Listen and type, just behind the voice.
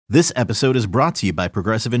This episode is brought to you by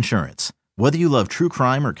Progressive Insurance. Whether you love true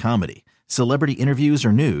crime or comedy, celebrity interviews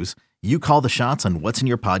or news, you call the shots on what's in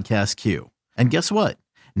your podcast queue. And guess what?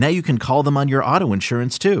 Now you can call them on your auto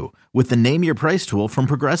insurance too with the Name Your Price tool from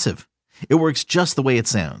Progressive. It works just the way it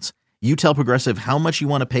sounds. You tell Progressive how much you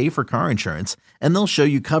want to pay for car insurance, and they'll show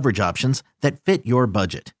you coverage options that fit your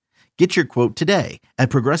budget. Get your quote today at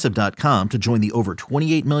Progressive.com to join the over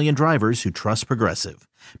 28 million drivers who trust Progressive.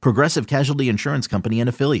 Progressive Casualty Insurance Company and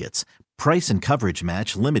Affiliates. Price and coverage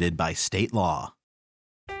match limited by state law.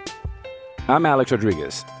 I'm Alex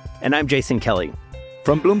Rodriguez. And I'm Jason Kelly.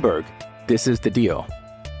 From Bloomberg, this is The Deal.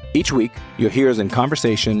 Each week, you'll hear us in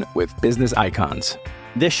conversation with business icons.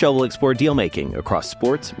 This show will explore deal-making across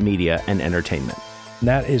sports, media, and entertainment.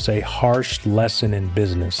 That is a harsh lesson in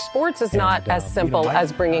business. Sports is not as simple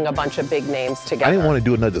as bringing a bunch of big names together. I didn't want to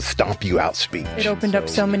do another stomp you out speech. It opened up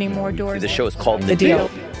so many more doors. The show is called The Deal.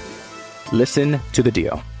 Listen to The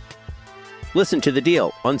Deal. Listen to The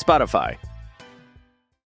Deal on Spotify.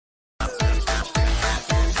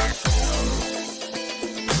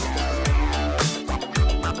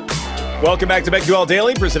 Welcome back to BetQL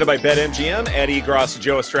Daily, presented by BetMGM. Eddie Gross,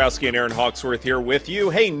 Joe Ostrowski, and Aaron Hawksworth here with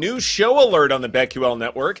you. Hey, new show alert on the BetQL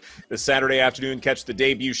Network. This Saturday afternoon, catch the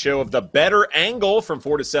debut show of The Better Angle from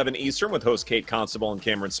 4 to 7 Eastern with host Kate Constable and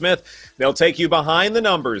Cameron Smith. They'll take you behind the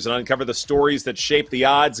numbers and uncover the stories that shape the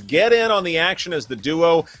odds. Get in on the action as the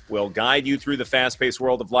duo will guide you through the fast-paced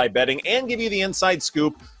world of live betting and give you the inside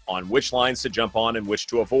scoop on which lines to jump on and which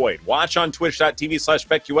to avoid. Watch on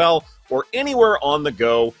twitch.tv/BetQL or anywhere on the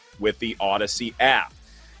go with the Odyssey app.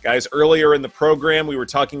 Guys, earlier in the program, we were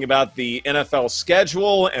talking about the NFL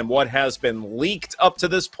schedule and what has been leaked up to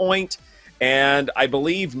this point. And I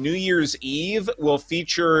believe New Year's Eve will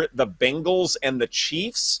feature the Bengals and the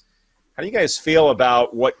Chiefs. How do you guys feel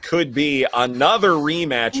about what could be another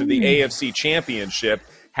rematch of the AFC Championship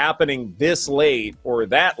happening this late or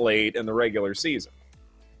that late in the regular season?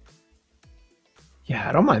 Yeah,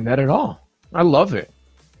 I don't mind that at all. I love it.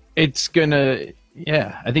 It's going to...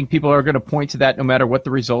 Yeah, I think people are going to point to that no matter what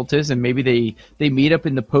the result is, and maybe they meet up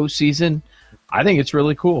in the postseason. I think it's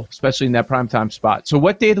really cool, especially in that primetime spot. So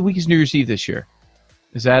what day of the week is New Year's Eve this year?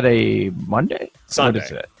 Is that a Monday? Sunday. What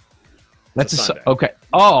is it? That's a Sunday. Okay.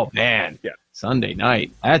 Oh, man. Yeah. Sunday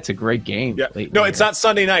night. That's a great game. Yeah. No, it's not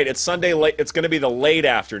Sunday night. It's Sunday late. It's going to be the late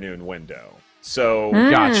afternoon window. So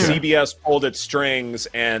Gotcha. CBS pulled its strings,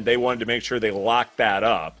 and they wanted to make sure they locked that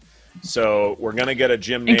up. So we're going to get a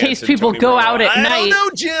Jim Nantz In case people go out at night. I don't know,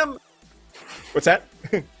 Jim. What's that?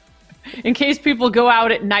 In case people go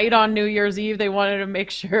out at night on New Year's Eve, they wanted to make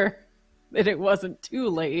sure that it wasn't too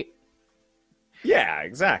late. Yeah,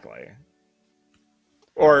 exactly.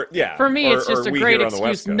 Or, yeah. For me, it's just or a we great here on the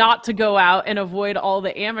West excuse Coast. not to go out and avoid all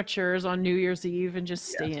the amateurs on New Year's Eve and just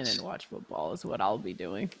stay in and watch football is what I'll be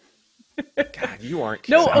doing. God, you aren't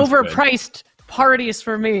No kidding. overpriced parties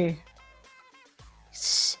for me.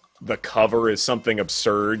 The cover is something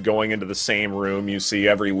absurd going into the same room you see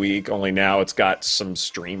every week, only now it's got some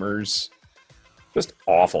streamers. Just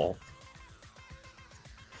awful.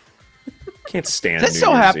 Can't stand That's New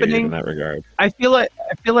still Year's happening Eve in that regard. I feel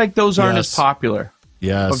like those aren't as popular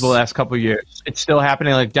Yes. over the last couple of years. It's still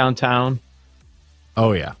happening like downtown.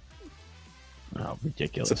 Oh, yeah. Oh,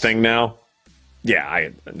 ridiculous. It's a thing now? Yeah,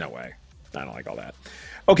 no way. I don't like all that.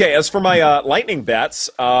 Okay, as for my lightning bets,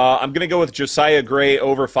 I'm going to go with Josiah Gray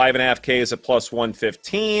over 5.5 Ks at plus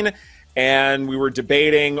 115. And we were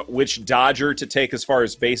debating which Dodger to take as far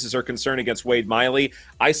as bases are concerned against Wade Miley.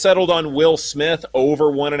 I settled on Will Smith over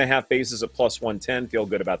 1.5 bases at plus 110. Feel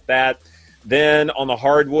good about that. Then on the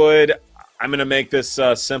hardwood, I'm going to make this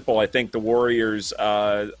simple. I think the Warriors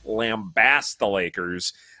lambast the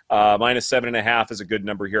Lakers. Minus 7.5 is a good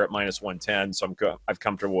number here at minus 110, so I'm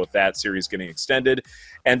comfortable with that series getting extended.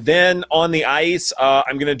 And then on the ice,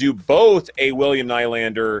 I'm going to do both a William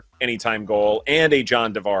Nylander anytime goal and a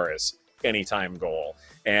John Tavares anytime goal.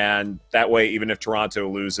 And that way, even if Toronto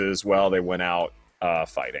loses, well, they went out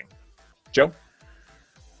fighting. Joe?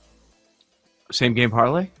 Same game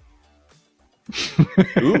parlay?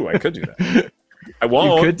 Ooh, I could do that. I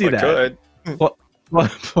won't. You could do I that. could. Well,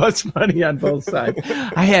 plus money on both sides.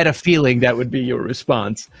 I had a feeling that would be your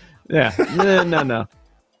response. Yeah. No.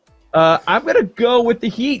 I'm going to go with the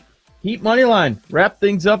Heat. Heat money line. Wrap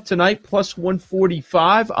things up tonight, plus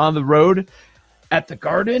 145 on the road at the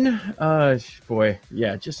Garden. Boy,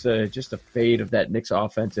 yeah, just a fade of that Knicks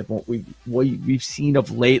offense. If what we've seen of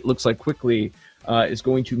late looks like quickly is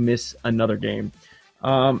going to miss another game.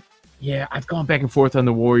 Yeah, I've gone back and forth on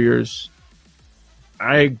the Warriors.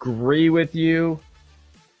 I agree with you,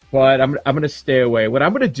 but I'm going to stay away. What I'm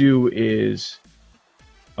going to do is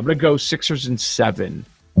I'm going to go Sixers and 7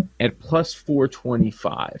 at plus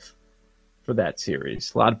 425 for that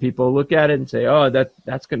series. A lot of people look at it and say, oh,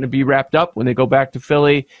 that's going to be wrapped up when they go back to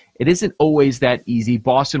Philly. It isn't always that easy.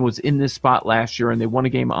 Boston was in this spot last year, and they won a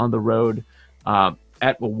game on the road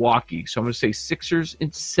at Milwaukee. So I'm going to say Sixers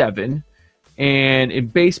in 7. And in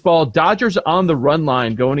baseball, Dodgers on the run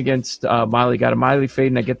line going against Miley. Got a Miley fade,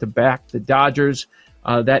 and I get to back the Dodgers.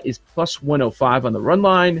 That is plus 105 on the run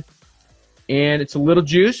line. And it's a little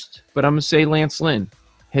juiced, but I'm going to say Lance Lynn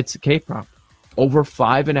hits the K-prop. Over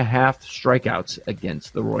 5.5 strikeouts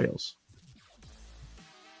against the Royals.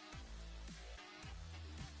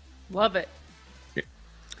 Love it. Yeah.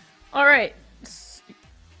 All right.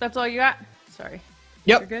 That's all you got? Sorry.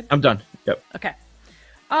 Yep. You're good? I'm done. Yep. Okay.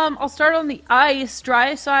 I'll start on the ice.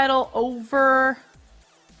 Draisaitl over.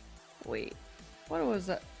 Wait. What was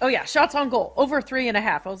that? Oh, yeah. Shots on goal. Over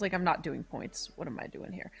 3.5. I was like, I'm not doing points. What am I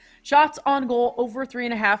doing here? Shots on goal. Over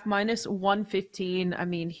 3.5. Minus 115. I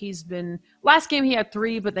mean, he's been. Last game he had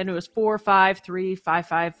 3, but then it was 4-5, 3,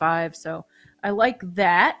 5-5-5. So I like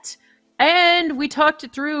that. And we talked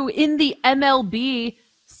it through in the MLB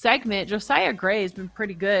segment. Josiah Gray has been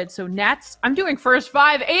pretty good. So Nats, I'm doing first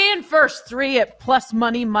 5 and first 3 at plus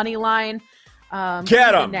money line.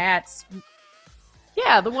 Get 'em. Nats.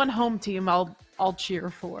 Yeah, the one home team I'll cheer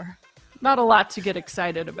for. Not a lot to get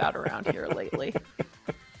excited about around here lately.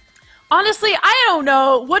 Honestly, I don't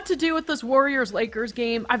know what to do with this Warriors-Lakers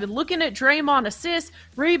game. I've been looking at Draymond assists,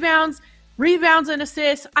 rebounds and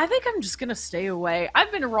assists. I think I'm just going to stay away.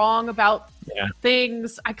 I've been wrong about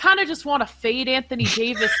things. I kind of just want to fade Anthony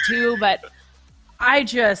Davis too, but I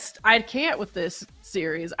can't with this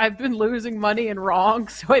series. I've been losing money and wrong,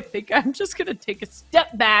 so I think I'm just going to take a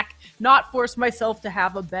step back, not force myself to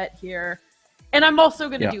have a bet here. And I'm also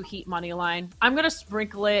going to do Heat money line. I'm going to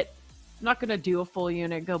sprinkle it. I'm not going to do a full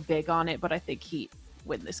unit, go big on it, but I think Heat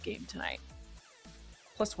win this game tonight.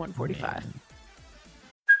 Plus 145.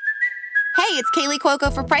 Hey, it's Kaylee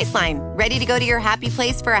Cuoco for Priceline. Ready to go to your happy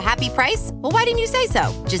place for a happy price? Well, why didn't you say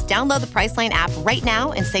so? Just download the Priceline app right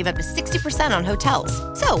now and save up to 60% on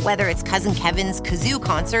hotels. So whether it's Cousin Kevin's Kazoo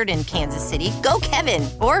Concert in Kansas City, go Kevin,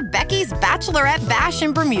 or Becky's Bachelorette Bash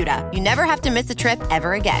in Bermuda, you never have to miss a trip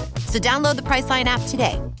ever again. So download the Priceline app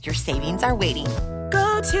today. Your savings are waiting.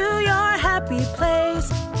 Go to your happy place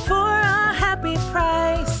for a happy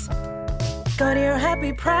price. Go to your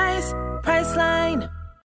happy price, Priceline.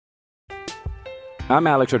 I'm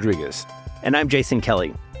Alex Rodriguez. And I'm Jason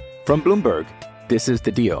Kelly. From Bloomberg, this is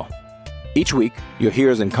The Deal. Each week, you'll hear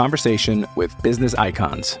us in conversation with business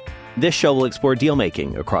icons. This show will explore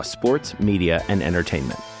deal-making across sports, media, and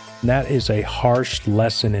entertainment. That is a harsh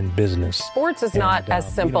lesson in business. Sports is not as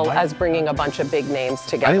simple as bringing a bunch of big names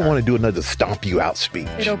together. I didn't want to do another stomp you out speech.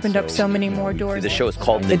 It opened up so many more doors. The show is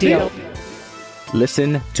called The Deal.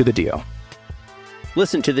 Listen to The Deal.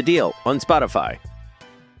 Listen to The Deal on Spotify.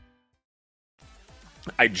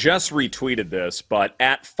 I just retweeted this, but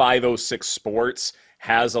at 506 Sports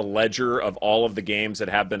has a ledger of all of the games that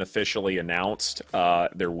have been officially announced,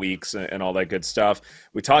 their weeks and all that good stuff.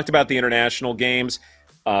 We talked about the international games.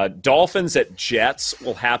 Dolphins at Jets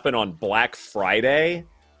will happen on Black Friday.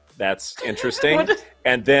 That's interesting.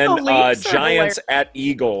 And then Giants at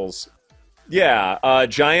Eagles. Yeah,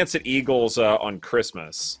 Giants at Eagles on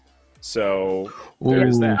Christmas. So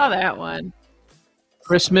there's that. Oh, that one.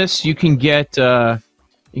 Christmas, you can get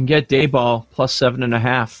Dayball plus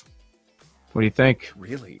 7.5. What do you think?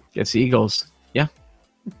 Really? Gets the Eagles. Yeah.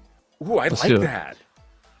 Ooh, I like that.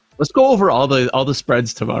 Let's go over all the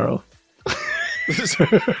spreads tomorrow. That's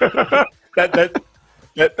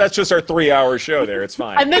just our 3-hour show there. It's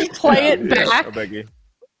fine. And then play it back. No biggie.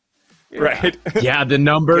 Right. Yeah, the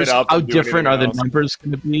numbers. How different are the numbers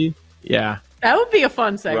going to be? Yeah. That would be a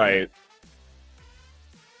fun segment. Right.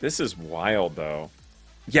 This is wild, though.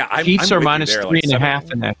 Yeah, Chiefs are minus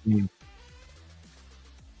 3.5 in that game.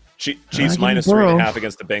 Chiefs minus 3.5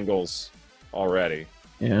 against the Bengals already.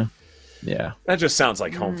 Yeah. That just sounds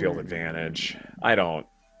like home field advantage. I don't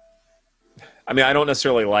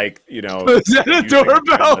necessarily like, Is that a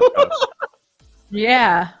doorbell?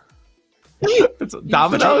 Yeah. It's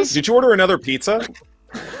Domino's. Did you order another pizza?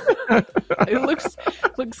 It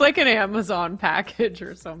looks like an Amazon package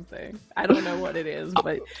or something. I don't know what it is,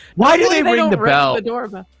 but why do they ring the bell? The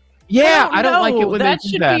doorbell. Yeah, I don't like it when they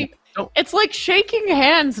do that. It's like shaking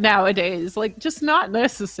hands nowadays. Like, just not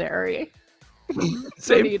necessary.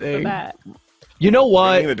 Same thing. That. You know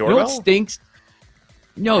what? The doorbell? You know what stinks?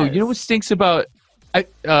 No, You know what stinks about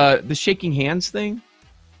the shaking hands thing?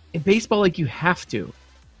 In baseball, like, you have to.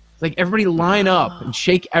 Like, everybody line up and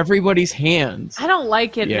shake everybody's hands. I don't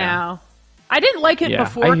like it now. I didn't like it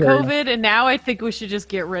before COVID, and now I think we should just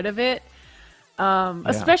get rid of it.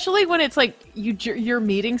 Especially when it's like you're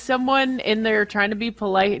meeting someone and they're trying to be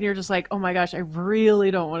polite and you're just like, oh my gosh, I really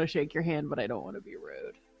don't want to shake your hand, but I don't want to be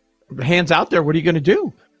rude. Hands out there. What are you going to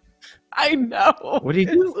do? I know. What do you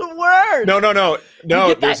do? It's the worst.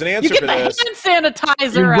 No. There's an answer for this. You get the hand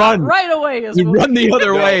sanitizer out right away. You run the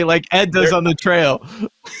other way like Ed does on the trail.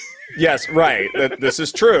 Yes, right. This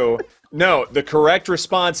is true. No, the correct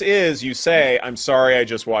response is you say, I'm sorry, I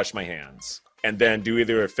just washed my hands. And then do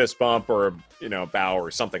either a fist bump or, bow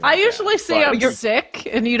or something like that. I usually say I'm sick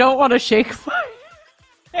and you don't want to shake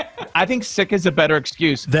my... I think sick is a better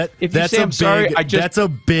excuse. That's a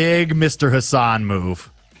big Mr. Hassan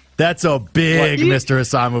move. That's a big Mr.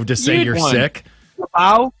 Hassan move to say you're sick.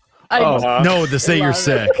 Bow? No, to say you're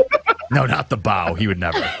sick. No, not the bow. He would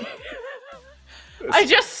never. I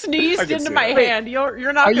just sneezed into my hand.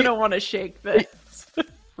 You're not going to want to shake this.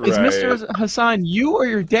 Is Mr. Hassan you or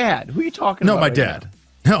your dad? Who are you talking about? No, my dad.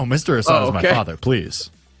 No, Mr. Hassan is my father, please.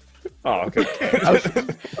 Oh, okay. I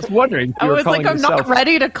was wondering. I was like, I'm not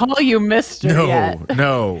ready to call you Mr. yet.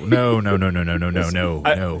 No.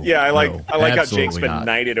 Yeah, I like how Jake's been not.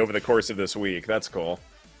 knighted over the course of this week. That's cool.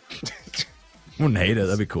 Wouldn't hate it.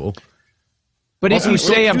 That'd be cool. But if you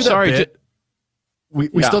say I'm sorry, we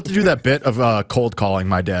still have to do that bit of cold calling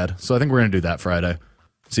my dad. So I think we're gonna do that Friday.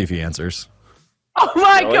 See if he answers. Oh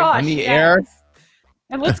my gosh! In the air.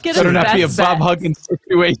 And let's get better not be a Bob Huggins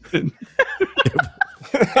situation.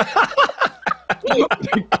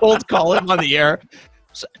 Cold call him on the air.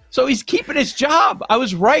 So he's keeping his job. I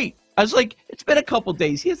was right. I was like, it's been a couple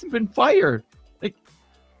days. He hasn't been fired. Like,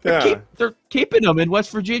 they're keeping him in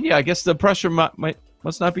West Virginia. I guess the pressure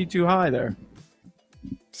must not be too high there.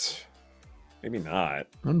 Maybe not.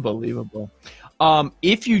 Unbelievable.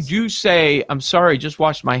 If you do say, I'm sorry, just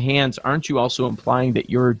washed my hands, aren't you also implying that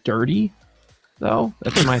you're dirty? Though?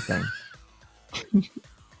 That's my thing.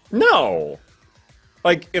 No.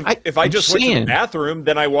 Like, if I just went to the bathroom,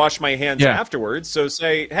 then I wash my hands afterwards. So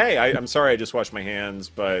say, hey, I'm sorry I just washed my hands,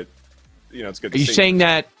 but, it's good to see you. Are you saying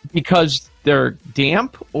that because they're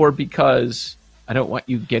damp or because I don't want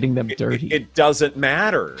you getting them dirty? It doesn't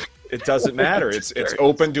matter. It doesn't matter. It's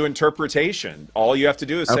open to interpretation. All you have to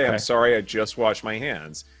do is say, I'm sorry, I just washed my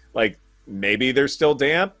hands. Like, maybe they're still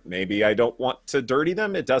damp. Maybe I don't want to dirty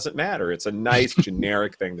them. It doesn't matter. It's a nice,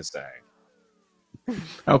 generic thing to say.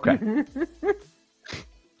 Okay.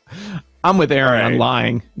 I'm with Aaron on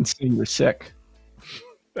lying and saying you're sick.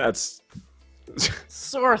 That's...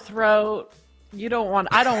 Sore throat. I don't want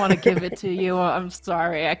to give it to you. I'm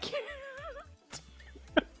sorry. I can't.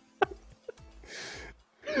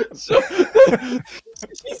 So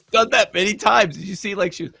she's done that many times. Did you see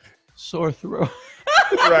she was sore throat?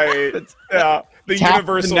 Right. Yeah. The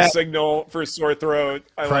universal signal for sore throat.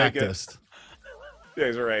 I Practiced. like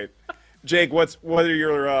it. Yeah, right. Jake, what are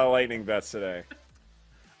your lightning bets today?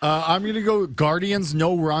 I'm going to go Guardians,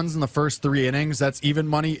 no runs in the first 3 innings. That's even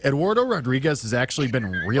money. Eduardo Rodriguez has actually been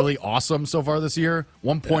really awesome so far this year.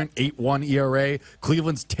 1.81 ERA.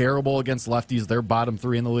 Cleveland's terrible against lefties. They're bottom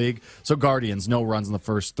 3 in the league. So Guardians, no runs in the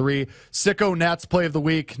first 3. Sicko Nats play of the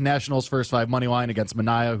week. Nationals first 5 money line against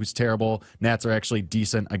Manaea, who's terrible. Nats are actually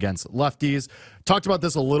decent against lefties. Talked about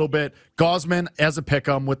this a little bit. Gausman as a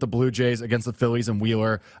pick'em with the Blue Jays against the Phillies and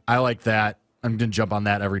Wheeler. I like that. I'm going to jump on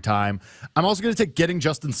that every time. I'm also going to take getting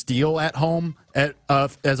Justin Steele at home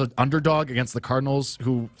as an underdog against the Cardinals,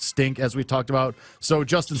 who stink, as we talked about. So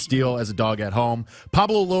Justin Steele as a dog at home.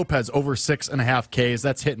 Pablo Lopez over 6.5 Ks.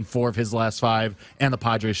 That's hitting 4 of his last 5. And the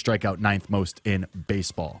Padres strike out 9th most in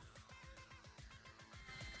baseball.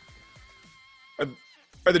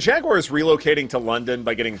 Are the Jaguars relocating to London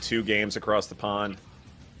by getting 2 games across the pond?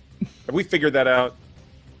 Have we figured that out?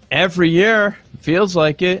 Every year. Feels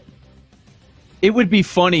like it. It would be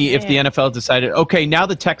funny if the NFL decided, okay, now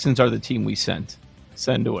the Texans are the team we send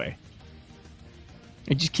away.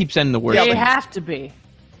 It just keeps sending the word. They have to be.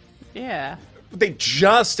 Yeah. They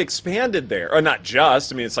just expanded there. Or not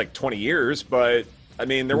just. I mean, it's like 20 years, but, I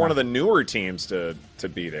mean, they're one of the newer teams to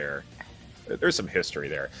be there. There's some history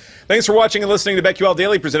there. Thanks for watching and listening to BetQL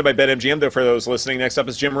Daily, presented by BetMGM. Though for those listening, next up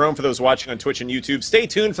is Jim Rome. For those watching on Twitch and YouTube, stay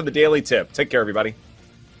tuned for the Daily Tip. Take care, everybody.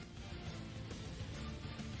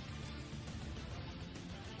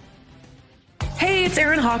 Hey, it's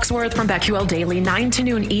Erin Hawksworth from BetQL Daily, 9 to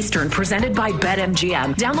noon Eastern, presented by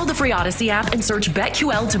BetMGM. Download the free Odyssey app and search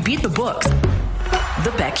BetQL to beat the books.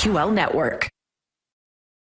 The BetQL Network.